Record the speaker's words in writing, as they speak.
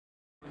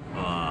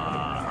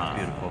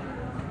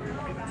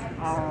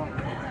Oh,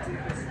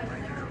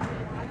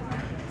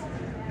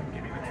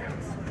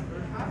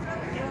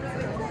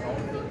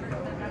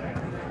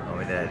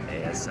 we did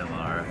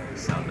ASMR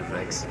sound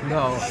effects.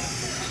 No.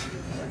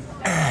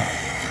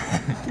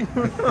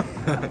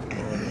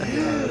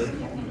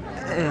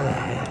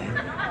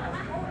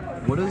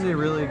 What is a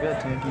really good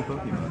tanky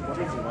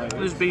Pokemon?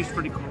 This base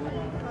pretty cool.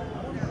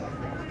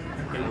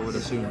 I would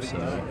assume so.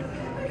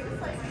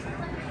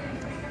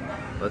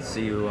 Let's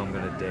see who I'm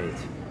gonna date.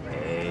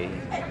 A, D.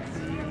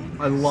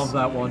 I love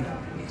that one.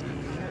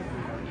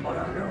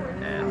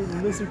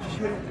 F. Lizard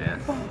shit.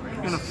 F.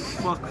 I'm gonna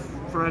fuck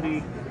Freddy.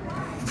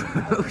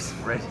 Who's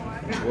Freddy?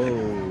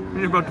 Whoa.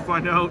 You're about to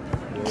find out.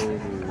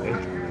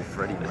 Whoa.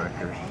 Freddie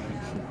Mercury.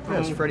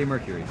 Yes, Freddie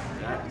Mercury.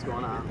 What's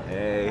going on?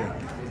 A.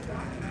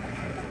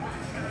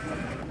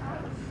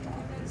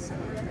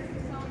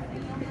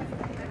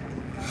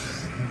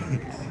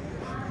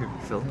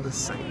 Film the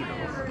cycle. Film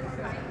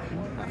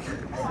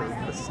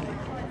the cycle.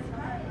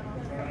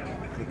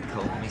 They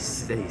call me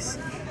Stacy.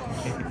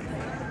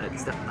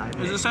 That's the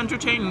Is this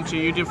entertaining to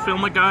you to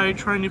film a guy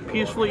trying to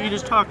peacefully eat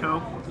his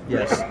taco?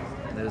 Yes,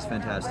 that is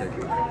fantastic.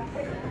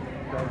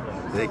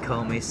 They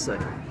call me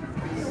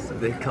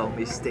They call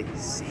me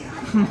Stacy.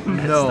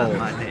 No. That's not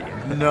my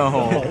name.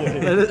 No.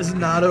 That is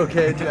not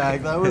okay,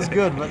 Jack. That was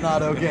good, but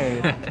not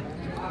okay.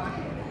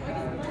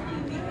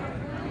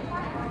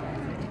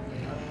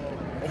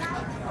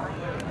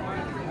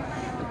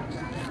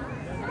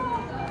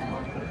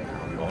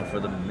 I'm going for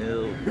the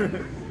milk.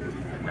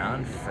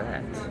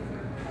 Non-fat.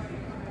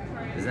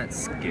 Is that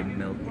skim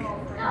milk?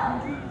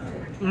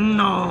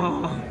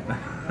 No.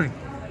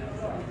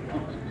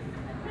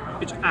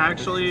 It's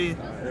actually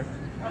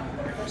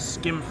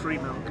skim-free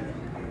milk.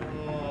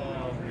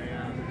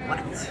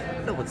 What?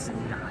 No, it's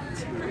not.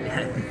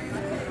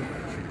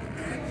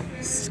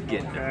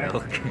 Skin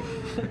milk.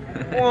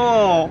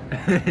 Whoa!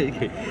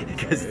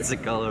 Because it's the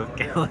color of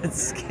Callan's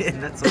skin.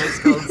 That's why it's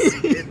called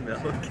skin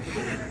milk.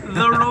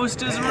 The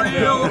roast is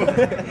real.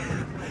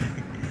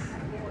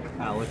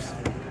 Alex,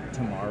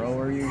 tomorrow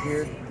are you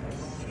here?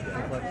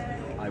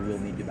 I will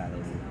need to battle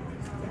you.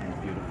 It's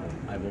beautiful.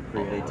 I will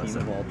create a team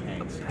of all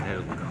tanks.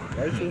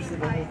 Why is this the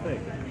whole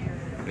thing?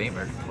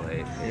 Beamer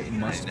play. It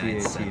must be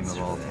a team of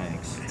all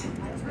tanks.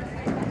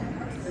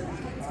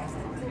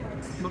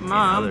 But In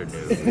Mom, other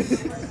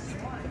news.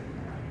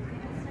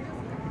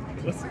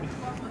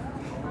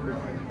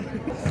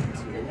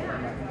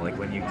 Like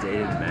when you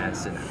dated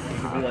Madison.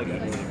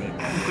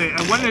 okay,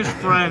 I went as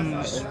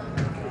friends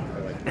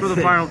for the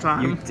final You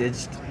time.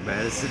 ditched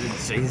Madison and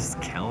chased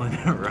Kellen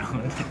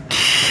around.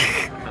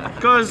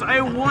 Because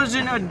I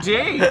wasn't a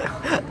date.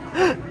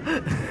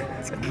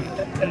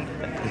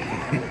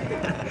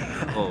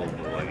 Oh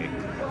boy.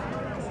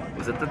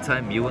 Was it the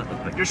time you went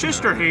with the Your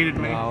sister hated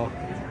me. Wow.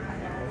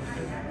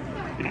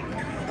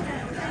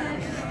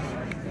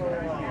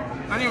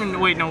 I didn't even,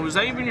 wait, no, was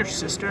that even your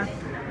sister?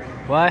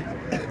 What?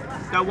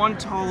 That one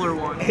taller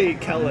one. Hey,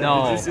 Kellen,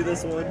 No. did you see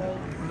this one?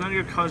 Was that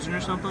your cousin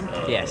or something?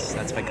 Yes,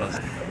 that's my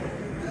cousin.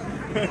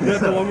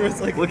 That's the one where it's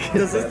like,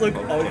 does this look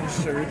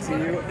unsure to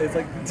you? It's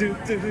like, do.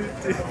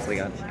 It's like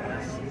on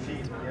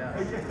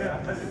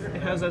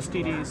It has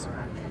STDs.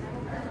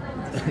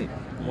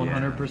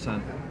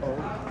 100%.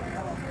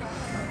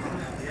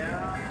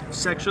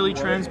 Sexually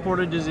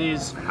transported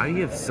disease. How do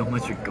you have so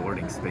much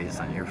recording space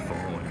on your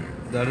phone?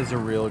 That is a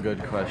real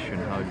good question.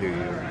 How do you?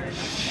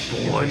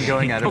 You've been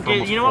going at it for Okay,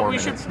 almost you know what? 4 We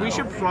minutes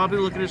should now. probably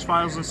look at his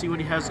files and see what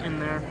he has in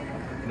there.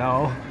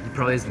 No. He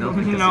probably has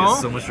nothing because he No. has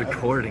so much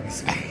recording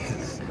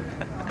space.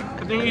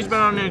 I think he's been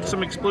on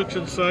some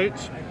explicit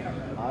sites.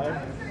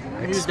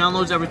 He just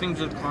downloads everything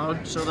to the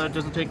cloud so that it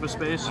doesn't take up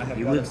space.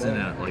 He lives in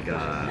a type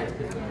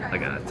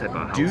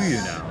of house. Do you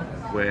know?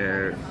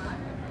 Where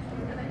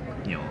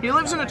you know He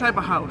lives in a type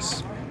of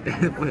house.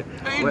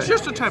 It's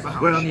just a type of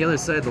house. where on the other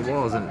side of the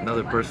wall is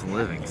another person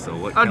living. So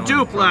what A Kellen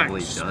duplex.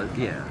 probably does,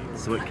 yeah.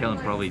 So what Kellen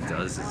probably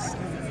does is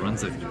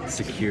runs a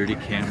security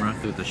camera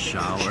through the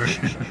shower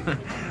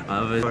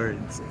of it.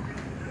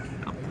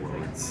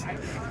 Uploads.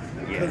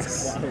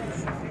 Yes.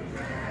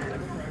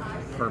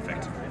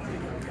 Perfect.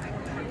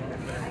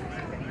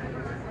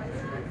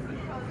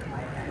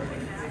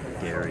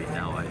 Gary,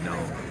 now I know.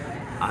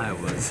 I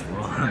was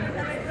wrong.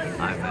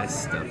 I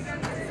messed up.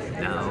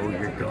 Now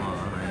you're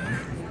gone.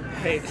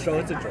 Hey, show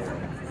it to Jordan.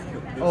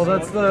 Oh,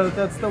 that's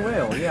the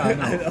whale. Yeah, I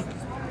know.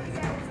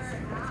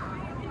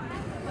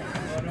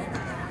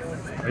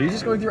 Are you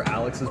just going through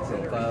Alex's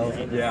profile?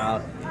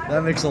 Yeah,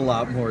 that makes a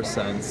lot more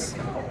sense.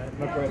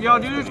 Yo,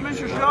 dude, it's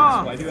Mr.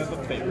 Shaw. Why do you have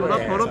a favorite?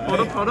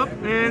 Hold up.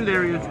 And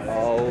there he is.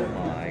 Oh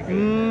my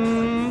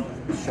god.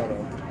 Shut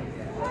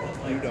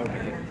up. You don't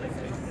get it.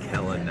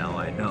 Kellen, now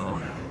I know.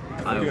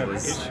 I You have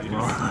was issues.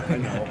 wrong. I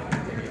know.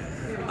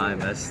 I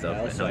messed up.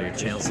 And now your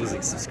channel's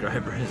losing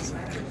subscribers.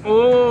 Because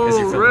Oh,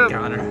 you're rip.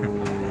 filming Connor.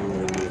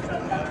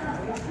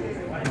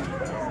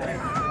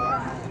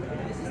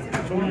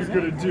 What are you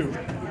gonna do?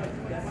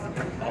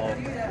 Oh.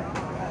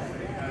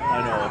 I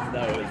know,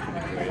 that was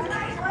pretty great.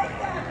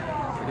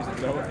 There's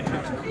no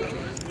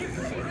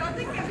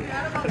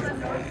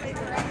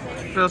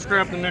Let's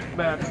grab the next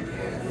batch.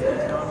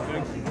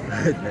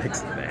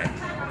 Next back.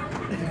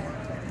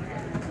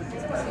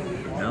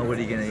 Now what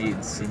are you gonna eat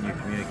in senior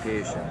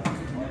communication?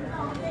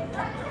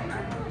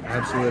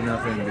 Absolutely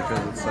nothing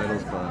because it's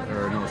Seidel's class.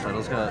 Or no,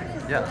 Seidel's got.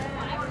 Yeah.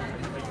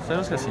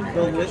 Seidel's got senior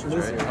communications,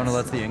 right? Oh no,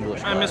 that's the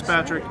English class. I miss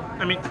Patrick.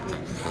 I mean,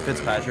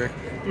 Fitzpatrick.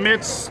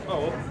 Mitz.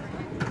 Oh.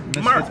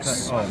 Miss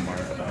Marks. Oh, Mark.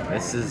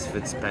 Mrs.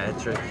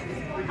 Fitzpatrick.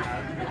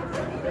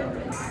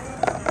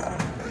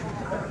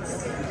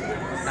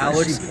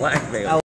 Alex. She blackmailed.